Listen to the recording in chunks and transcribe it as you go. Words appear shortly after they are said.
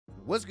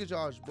What's good,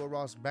 y'all? It's your boy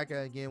Ross back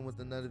at again with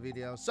another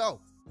video. So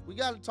we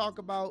got to talk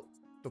about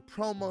the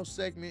promo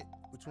segment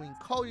between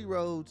Cody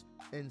Rhodes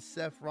and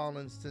Seth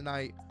Rollins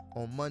tonight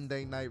on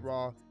Monday Night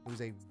Raw. It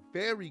was a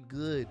very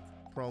good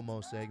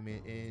promo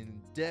segment,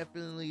 and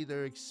definitely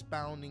they're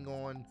expounding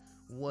on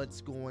what's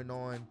going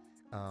on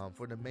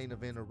for the main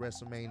event of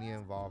WrestleMania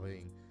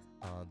involving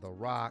The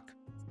Rock,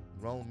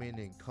 Roman,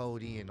 and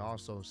Cody, and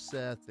also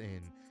Seth,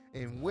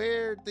 and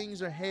where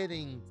things are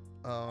heading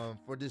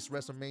for this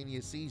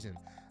WrestleMania season.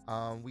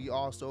 We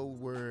also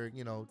were,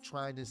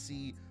 trying to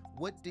see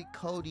what did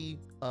Cody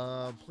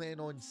plan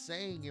on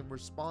saying in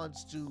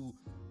response to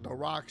The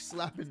Rock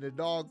slapping the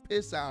dog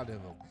piss out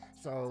of him.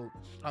 So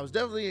I was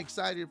definitely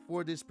excited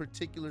for this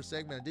particular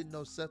segment. I didn't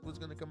know Seth was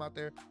going to come out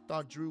there.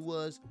 Thought Drew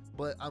was,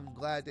 but I'm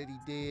glad that he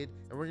did.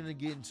 And we're going to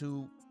get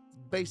into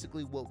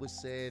basically what was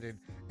said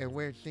and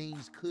where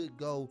things could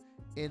go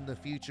in the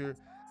future.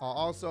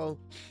 Also,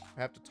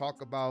 I have to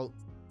talk about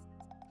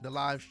the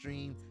live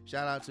stream.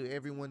 Shout out to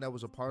everyone that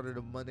was a part of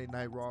the Monday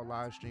Night Raw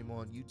live stream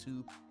on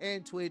YouTube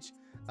and Twitch.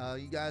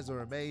 You guys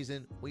are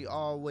amazing. We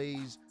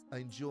always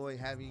enjoy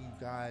having you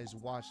guys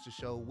watch the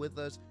show with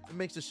us. It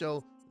makes the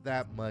show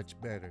that much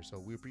better. So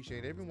we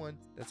appreciate everyone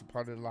that's a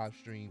part of the live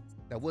stream,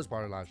 that was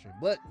part of the live stream.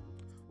 But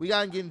we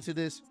gotta get into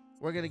this.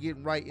 We're gonna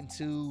get right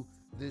into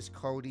this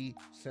Cody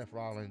Seth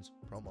Rollins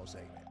promo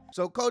segment.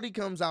 So Cody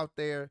comes out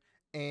there,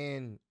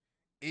 and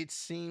it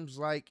seems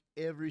like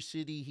every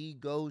city he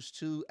goes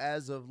to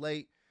as of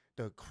late,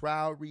 the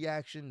crowd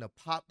reaction, the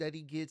pop that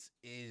he gets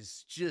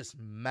is just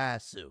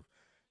massive.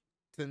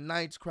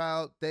 Tonight's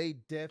crowd, they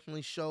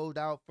definitely showed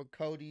out for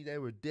Cody. They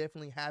were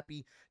definitely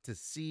happy to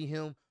see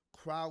him.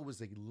 Crowd was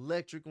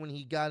electric when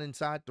he got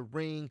inside the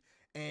ring,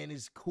 and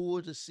it's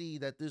cool to see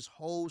that this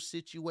whole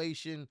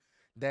situation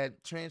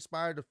that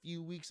transpired a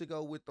few weeks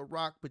ago with The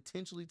Rock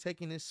potentially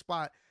taking his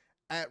spot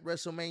at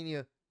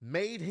WrestleMania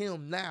made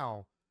him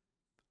now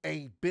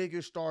a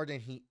bigger star than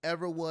he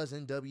ever was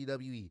in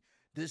WWE.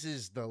 This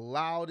is the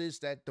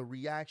loudest that the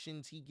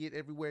reactions he get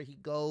everywhere he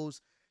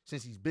goes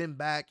since he's been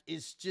back.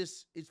 It's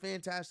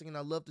fantastic, and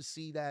I love to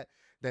see that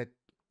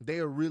they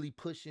are really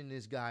pushing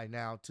this guy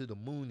now to the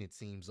moon, it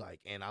seems like,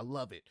 and I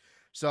love it.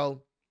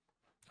 So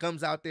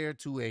comes out there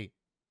to a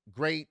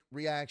great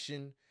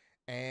reaction,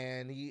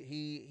 and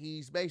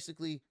he's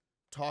basically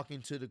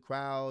talking to the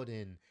crowd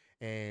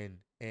and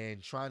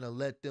trying to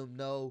let them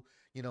know,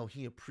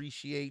 he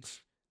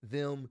appreciates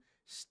them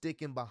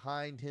sticking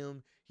behind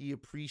him. He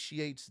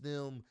appreciates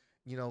them,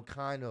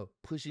 kind of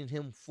pushing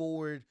him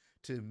forward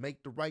to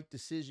make the right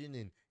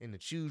decision and to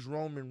choose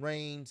Roman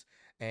Reigns.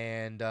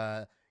 And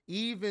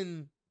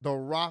even The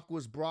Rock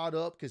was brought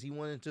up because he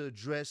wanted to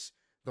address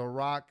The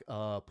Rock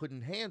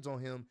putting hands on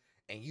him,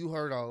 and you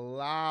heard a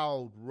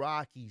loud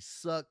Rocky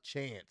suck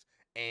chant.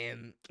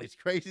 And it's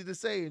crazy to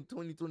say in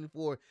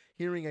 2024,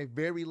 hearing a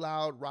very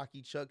loud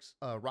Rocky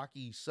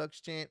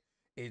sucks chant,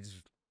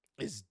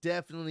 it's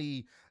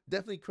definitely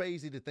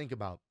crazy to think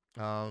about.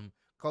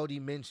 Cody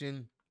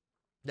mentioned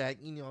that,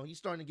 he's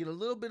starting to get a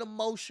little bit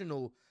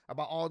emotional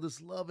about all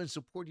this love and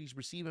support he's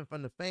receiving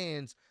from the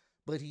fans,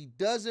 but he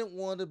doesn't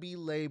want to be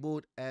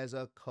labeled as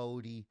a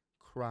Cody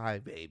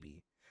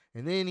crybaby.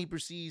 And then he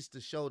proceeds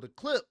to show the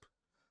clip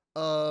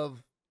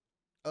of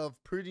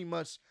pretty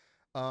much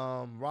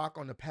Rock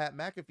on the Pat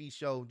McAfee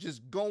show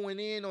just going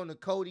in on the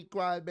Cody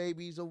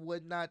crybabies or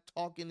whatnot,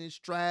 talking his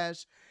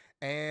trash.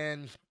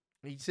 And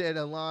he said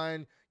a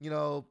line,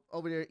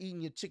 over there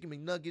eating your chicken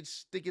McNuggets,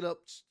 stick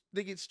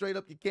it straight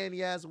up your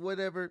candy ass or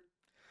whatever.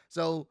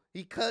 So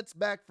he cuts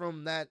back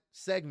from that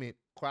segment.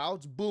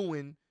 Crowds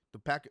booing the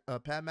Pat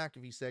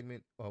McAfee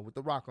segment with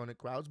The Rock on it.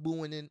 Crowds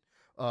booing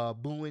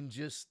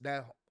just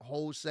that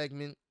whole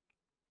segment.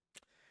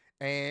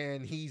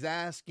 And he's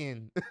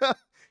asking Pat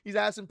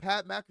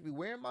McAfee,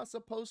 where am I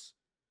supposed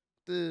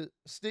to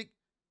stick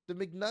the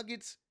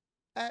McNuggets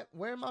at?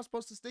 Where am I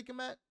supposed to stick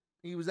him at?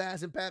 He was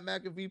asking Pat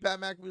McAfee. Pat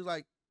McAfee was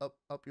like,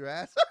 up your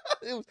ass.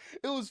 It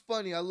was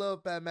funny. I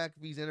love Pat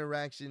McAfee's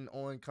interaction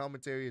on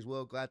commentary as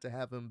well. Glad to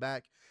have him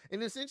back.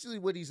 And essentially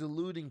what he's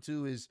alluding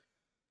to is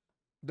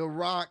The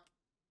Rock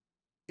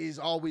has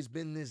always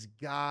been this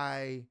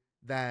guy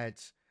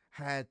that's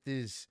had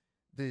this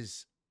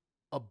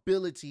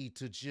ability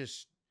to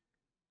just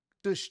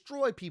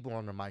destroy people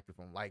on the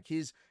microphone. Like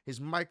his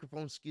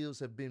microphone skills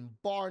have been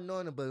bar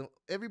none but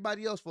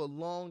everybody else for a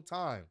long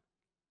time.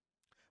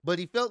 But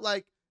he felt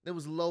like there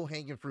was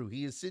low-hanging fruit.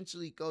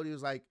 Cody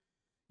was like,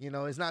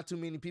 it's not too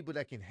many people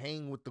that can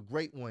hang with the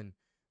great one.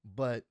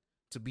 But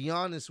to be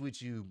honest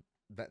with you,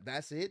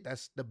 that's it.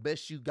 That's the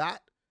best you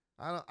got.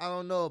 I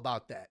don't know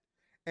about that.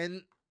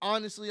 And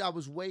honestly, I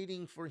was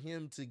waiting for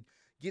him to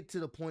get to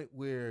the point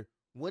where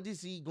how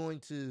is he going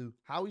to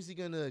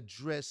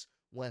address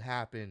what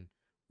happened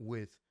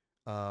with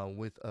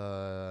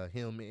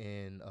him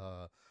and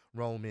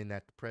Roman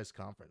at the press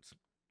conference.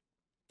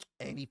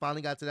 And he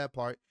finally got to that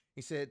part.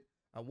 He said,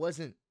 I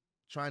wasn't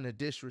trying to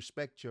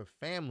disrespect your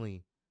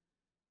family,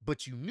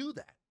 but you knew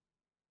that.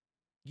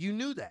 You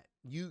knew that.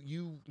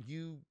 You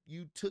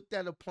took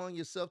that upon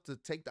yourself to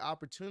take the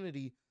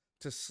opportunity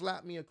to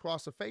slap me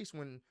across the face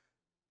when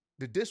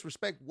the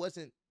disrespect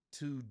wasn't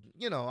to,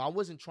 I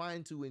wasn't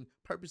trying to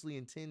purposely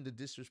intend to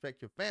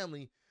disrespect your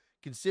family,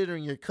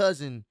 considering your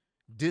cousin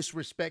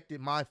disrespected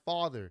my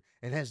father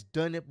and has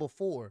done it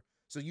before.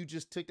 So you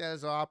just took that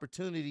as an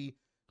opportunity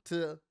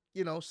to,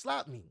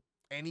 slap me.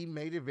 And he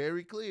made it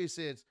very clear. He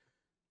says,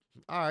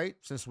 all right,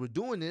 since we're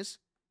doing this,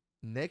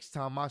 next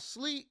time I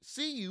see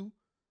you,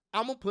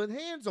 I'm going to put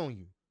hands on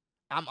you.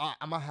 I'm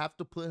going to have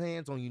to put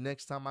hands on you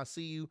next time I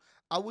see you.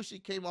 I wish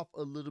it came off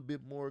a little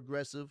bit more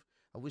aggressive.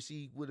 I wish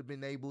he would have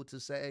been able to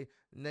say,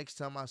 next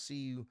time I see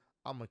you,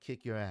 I'm going to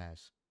kick your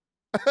ass.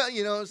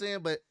 You know what I'm saying?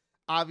 But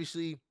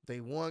obviously, they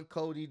want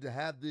Cody to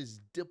have this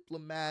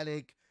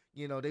diplomatic,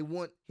 they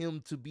want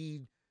him to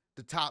be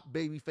the top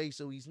babyface,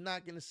 so he's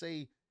not going to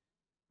say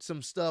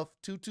some stuff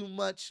too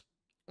much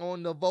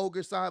on the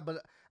vulgar side, but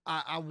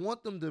I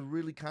want them to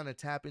really kind of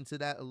tap into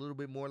that a little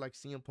bit more, like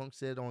CM Punk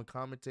said on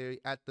commentary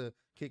at the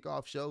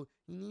kickoff show.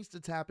 He needs to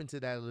tap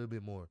into that a little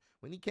bit more.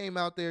 When he came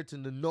out there to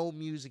the no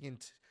music and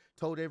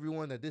told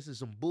everyone that this is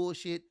some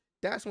bullshit,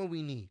 that's what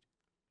we need.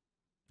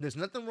 There's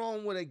nothing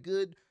wrong with a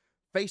good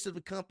face of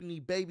the company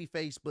baby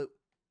face, but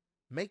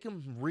make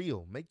him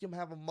real. Make him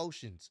have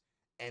emotions.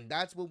 And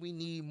that's what we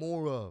need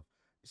more of.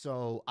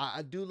 So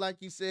I do, like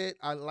you said,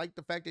 I like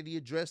the fact that he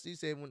addressed it. He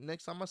said, well,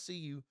 next time I see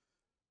you,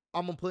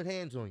 I'm going to put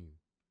hands on you.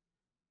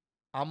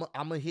 I'm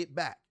going to hit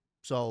back.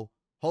 So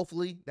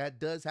hopefully that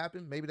does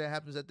happen. Maybe that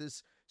happens at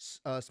this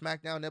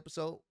SmackDown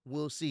episode.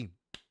 We'll see.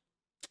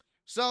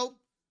 So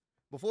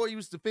before he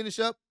was to finish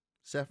up,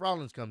 Seth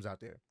Rollins comes out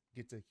there.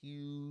 Gets a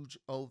huge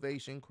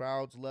ovation.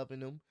 Crowds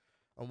loving him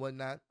and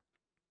whatnot.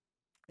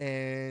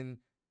 And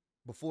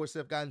before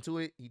Seth got into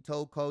it, he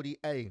told Cody,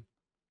 hey,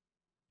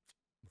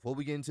 before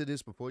we get into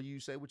this, before you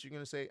say what you're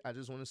going to say, I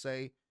just want to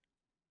say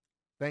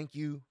thank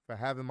you for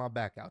having my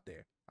back out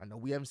there. I know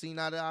we haven't seen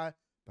eye to eye,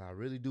 but I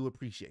really do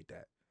appreciate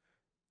that.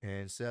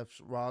 And Seth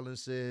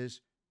Rollins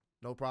says,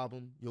 no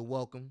problem. You're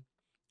welcome.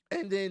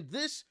 And then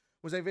this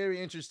was a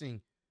very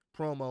interesting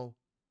promo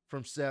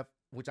from Seth,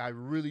 which I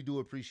really do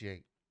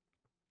appreciate.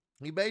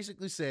 He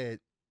basically said,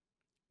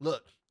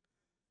 look,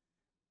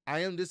 I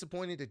am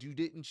disappointed that you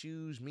didn't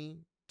choose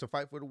me to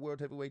fight for the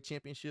World Heavyweight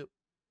Championship,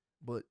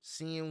 but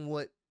seeing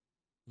what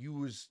you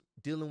was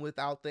dealing with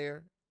out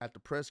there at the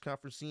press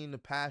conference, seeing the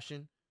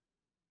passion,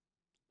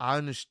 I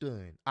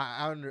understood.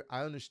 I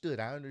understood.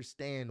 I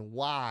understand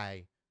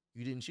why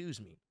you didn't choose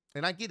me.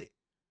 And I get it.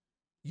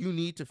 You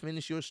need to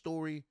finish your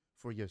story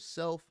for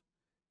yourself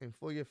and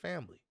for your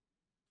family,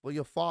 for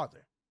your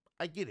father.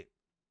 I get it.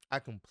 I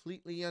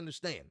completely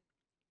understand.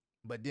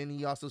 But then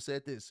he also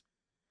said this,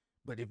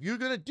 but if you're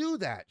going to do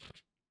that,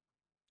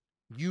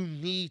 you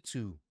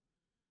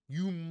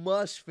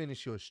must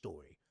finish your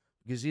story.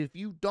 Because if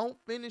you don't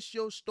finish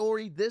your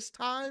story this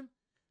time,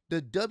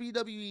 the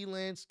WWE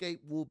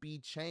landscape will be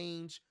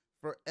changed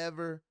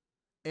forever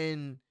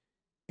and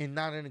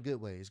not in a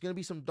good way. It's going to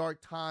be some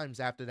dark times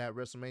after that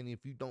WrestleMania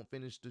if you don't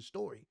finish the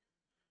story.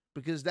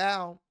 Because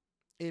now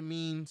it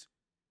means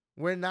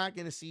we're not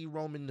going to see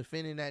Roman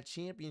defending that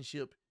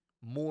championship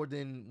more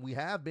than we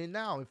have been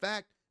now. In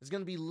fact, it's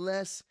going to be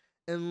less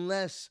and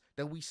less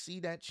that we see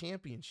that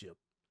championship.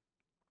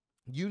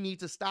 You need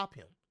to stop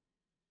him.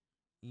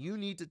 You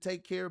need to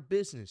take care of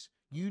business.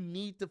 You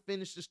need to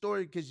finish the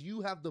story because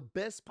you have the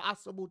best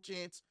possible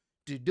chance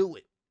to do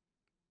it.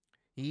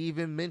 He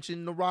even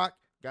mentioned The Rock,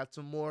 got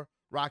some more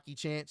Rocky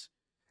chants,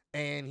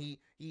 and he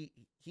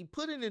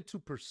put it into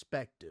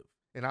perspective.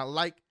 And I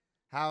like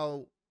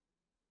how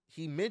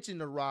he mentioned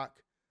The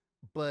Rock,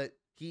 but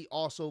he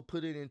also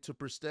put it into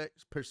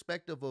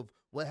perspective of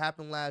what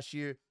happened last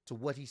year to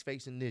what he's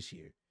facing this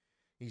year.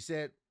 He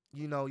said,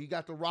 you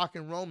got The Rock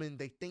and Roman,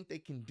 they think they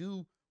can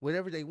do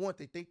whatever they want.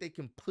 They think they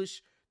can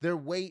push their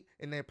weight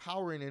and their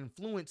power and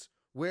influence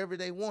wherever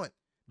they want.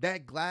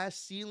 That glass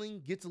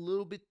ceiling gets a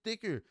little bit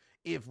thicker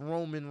if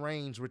Roman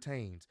Reigns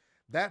retains.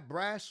 That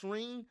brass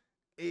ring,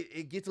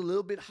 it gets a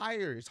little bit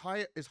higher.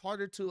 It's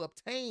harder to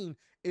obtain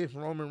if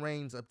Roman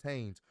Reigns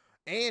obtains.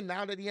 And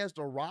now that he has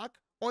The Rock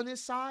on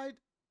his side,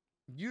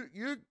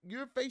 you're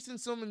facing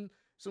some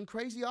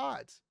crazy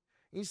odds.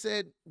 He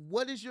said,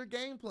 what is your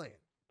game plan?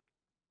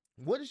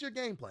 What is your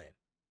game plan?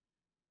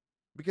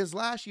 Because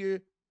last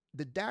year,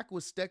 the deck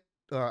was stacked.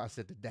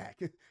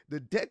 The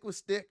deck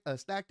was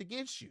stacked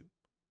against you.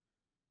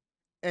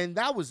 And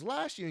that was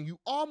last year. And you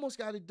almost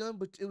got it done,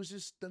 but it was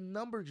just the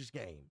numbers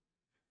game.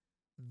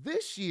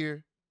 This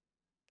year,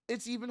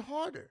 it's even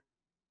harder.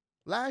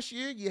 Last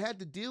year, you had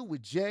to deal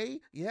with Jay.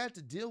 You had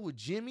to deal with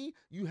Jimmy.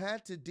 You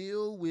had to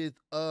deal with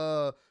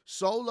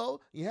Solo.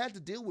 You had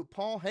to deal with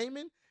Paul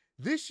Heyman.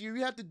 This year,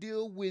 you have to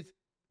deal with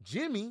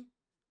Jimmy,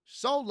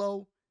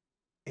 Solo,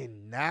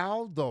 and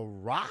now The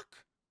Rock.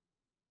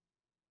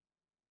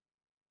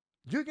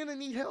 You're going to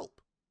need help.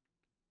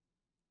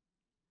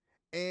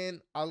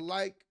 And I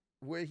like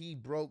where he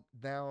broke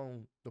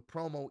down the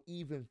promo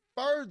even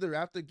further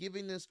after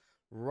giving this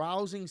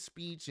rousing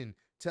speech and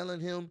telling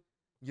him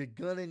you're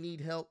going to need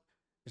help.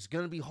 It's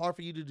going to be hard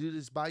for you to do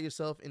this by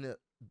yourself.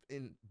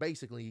 And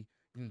basically,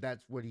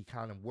 that's what he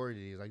kind of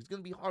worded it. Like, it's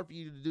going to be hard for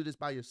you to do this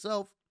by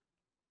yourself.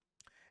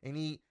 And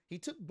he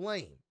took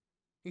blame.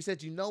 He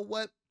said, you know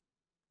what?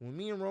 When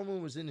me and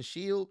Roman was in the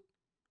Shield,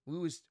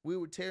 we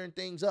were tearing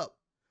things up.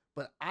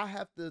 But I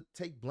have to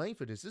take blame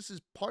for this. This is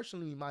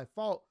partially my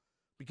fault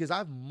because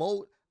I've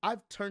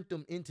turned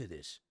them into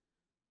this.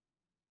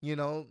 You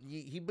know,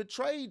 he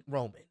betrayed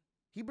Roman.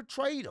 He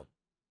betrayed him.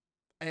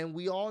 And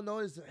we all know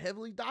it's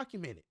heavily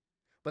documented.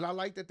 But I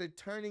like that they're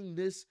turning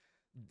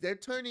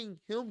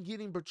him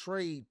getting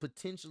betrayed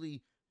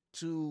potentially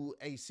to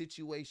a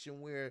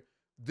situation where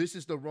this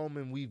is the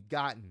Roman we've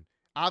gotten.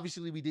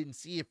 Obviously, we didn't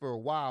see it for a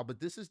while, but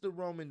this is the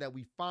Roman that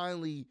we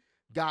finally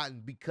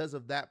gotten because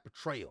of that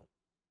betrayal.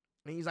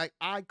 And he's like,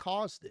 I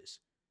caused this.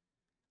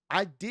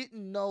 I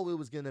didn't know it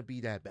was going to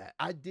be that bad.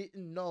 I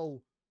didn't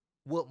know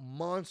what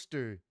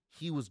monster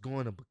he was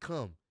going to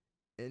become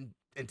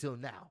until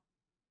now.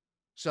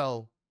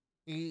 So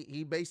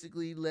he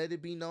basically let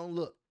it be known,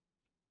 look,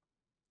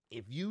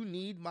 if you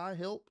need my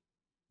help,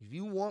 if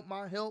you want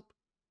my help,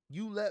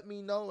 you let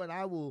me know and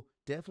I will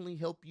definitely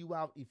help you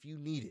out if you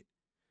need it.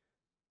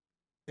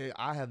 And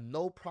I have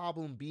no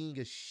problem being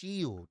a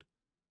shield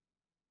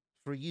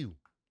for you.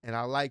 And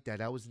I like that.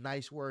 That was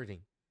nice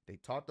wording. They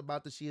talked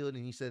about the shield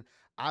and he said,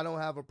 I don't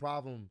have a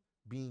problem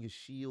being a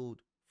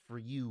shield for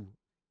you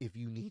if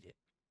you need it.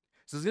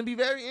 So it's going to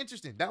be very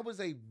interesting. That was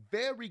a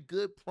very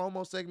good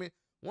promo segment.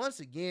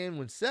 Once again,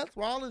 when Seth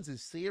Rollins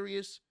is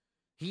serious,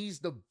 he's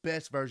the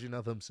best version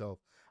of himself.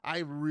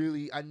 I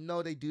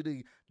know they do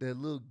the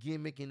little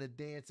gimmick and the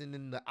dancing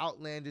and the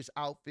outlandish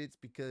outfits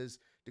because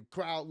the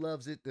crowd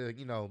loves it.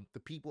 The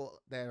people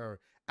that are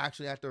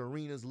actually at the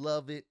arenas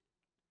love it.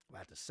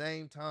 But at the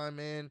same time,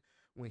 man,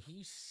 when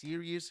he's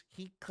serious,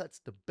 he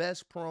cuts the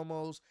best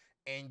promos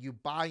and you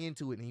buy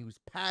into it. And he was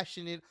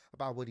passionate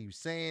about what he was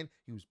saying.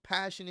 He was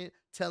passionate,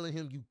 telling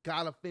him, you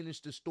gotta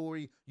finish the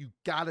story. You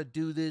gotta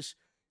do this.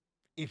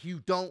 If you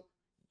don't,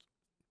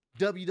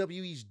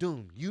 WWE's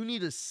doomed. You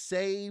need to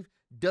save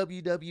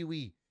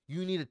WWE.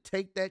 You need to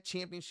take that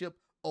championship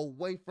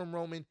away from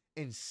Roman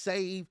and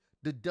save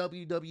the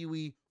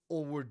WWE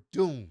or we're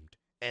doomed.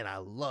 And I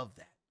love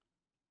that.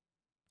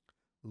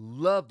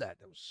 Love that.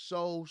 That was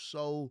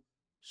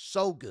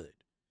so good.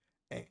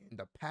 And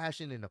the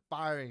passion and the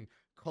fire and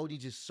Cody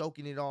just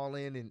soaking it all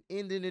in and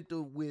ending it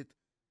with,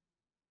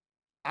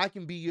 I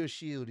can be your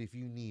shield if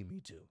you need me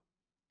to.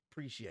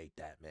 Appreciate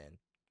that, man.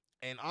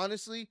 And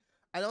honestly,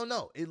 I don't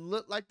know. It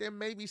looked like they're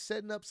maybe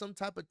setting up some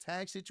type of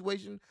tag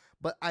situation,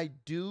 but I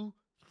do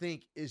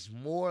think it's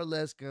more or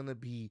less going to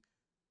be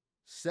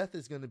Seth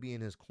is going to be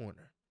in his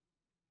corner.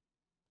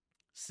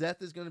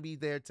 Seth is going to be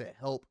there to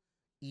help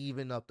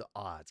even up the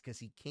odds because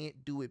he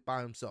can't do it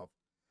by himself.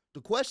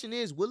 The question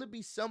is, will it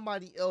be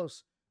somebody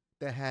else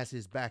that has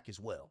his back as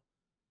well?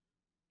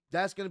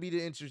 That's going to be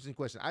the interesting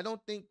question. I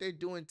don't think they're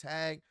doing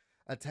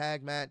a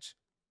tag match.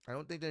 I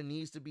don't think there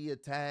needs to be a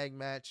tag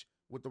match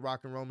with The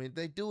Rock and Roman. If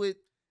they do it,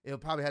 it'll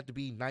probably have to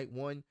be night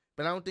one,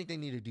 but I don't think they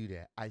need to do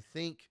that. I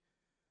think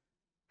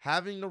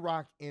having The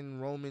Rock in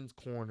Roman's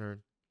corner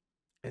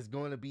is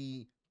going to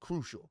be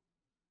crucial.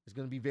 It's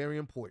going to be very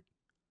important.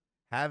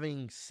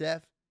 Having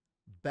Seth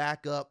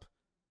back up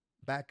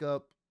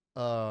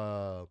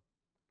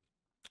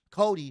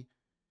Cody,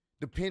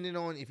 depending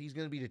on if he's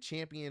going to be the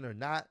champion or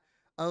not,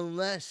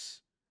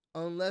 unless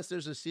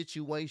there's a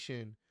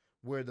situation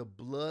where the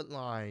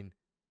bloodline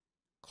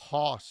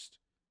cost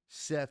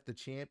Seth the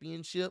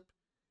championship,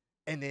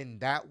 and then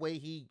that way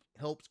he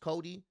helps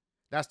Cody.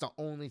 That's the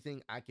only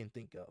thing I can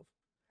think of.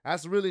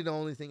 That's really the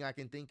only thing I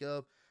can think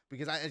of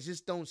because I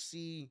just don't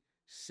see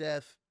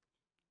Seth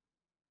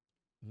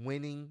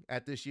winning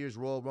at this year's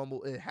Royal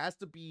Rumble. It has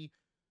to be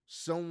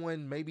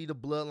someone, maybe the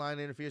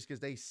bloodline interferes because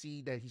they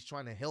see that he's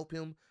trying to help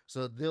him.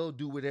 So they'll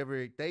do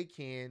whatever they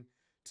can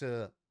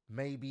to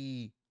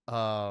maybe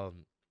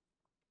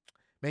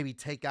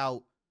take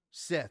out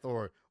Seth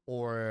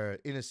or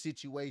in a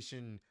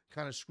situation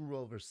kind of screw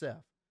over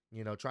Seth,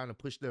 trying to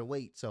push their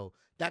weight. So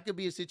that could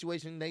be a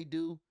situation they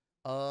do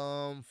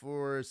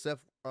for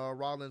Seth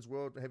Rollins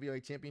World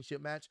Heavyweight Championship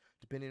match,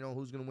 depending on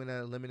who's going to win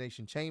that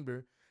Elimination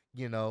Chamber.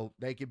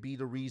 They could be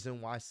the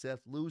reason why Seth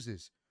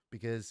loses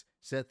because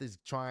Seth is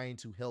trying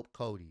to help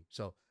Cody.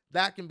 So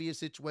that can be a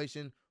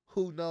situation.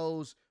 Who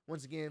knows?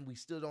 Once again, we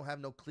still don't have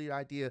no clear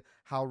idea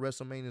how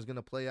WrestleMania is going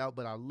to play out,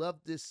 but I love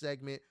this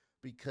segment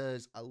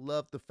because I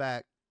love the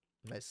fact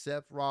that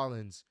Seth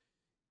Rollins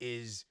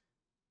is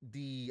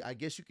I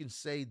guess you can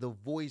say, the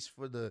voice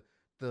for the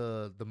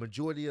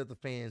majority of the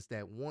fans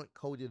that want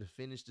Cody to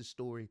finish the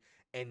story,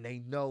 and they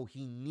know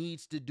he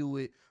needs to do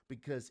it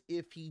because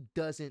if he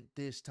doesn't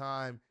this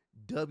time,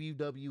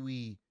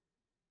 WWE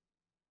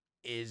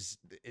it's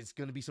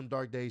going to be some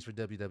dark days for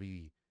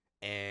WWE,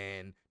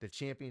 and the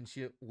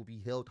championship will be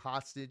held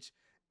hostage,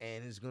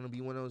 and it's going to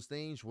be one of those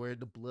things where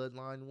the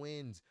bloodline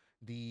wins.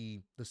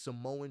 The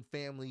Samoan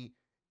family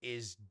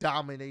is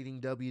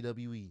dominating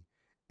WWE,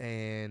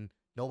 and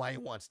nobody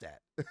wants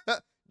that.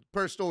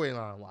 Per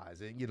storyline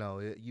wise,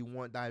 you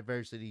want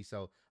diversity.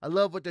 So I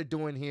love what they're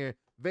doing here.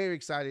 Very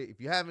excited. If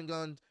you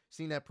haven't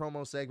seen that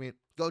promo segment,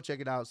 go check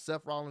it out.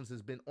 Seth Rollins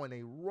has been on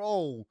a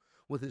roll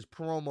with his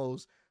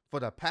promos for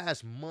the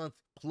past month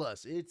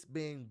plus. It's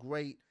been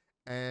great,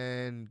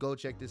 and go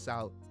check this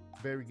out.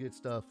 Very good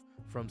stuff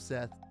from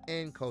Seth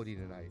and Cody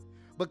tonight.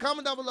 But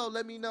comment down below,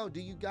 let me know,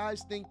 do you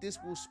guys think this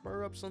will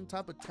spur up some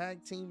type of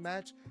tag team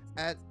match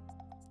at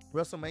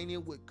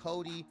WrestleMania with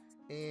Cody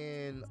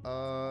and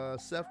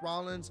Seth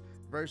Rollins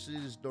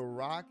versus The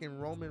Rock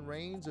and Roman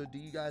Reigns? Or do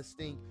you guys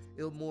think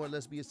it'll more or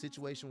less be a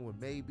situation where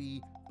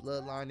maybe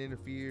Bloodline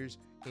interferes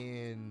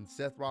and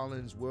Seth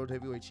Rollins' World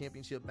Heavyweight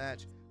Championship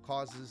match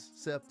causes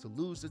Seth to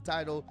lose the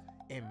title,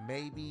 and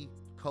maybe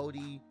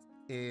Cody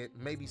and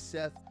maybe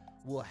Seth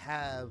will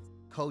have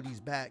Cody's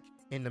back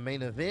in the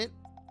main event?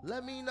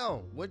 Let me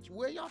know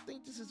where y'all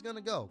think this is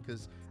gonna go,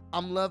 because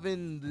I'm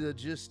loving the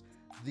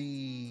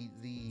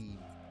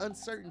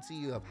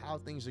uncertainty of how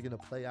things are gonna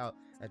play out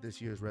at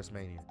this year's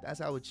WrestleMania. That's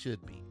how it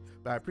should be.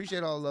 But I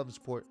appreciate all the love and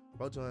support.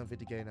 Road to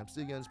 150K, and I'm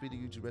still gonna speak the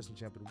YouTube wrestling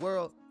champ of the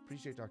world.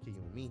 Appreciate y'all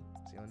kicking with me.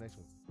 See you on the next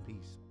one.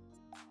 Peace.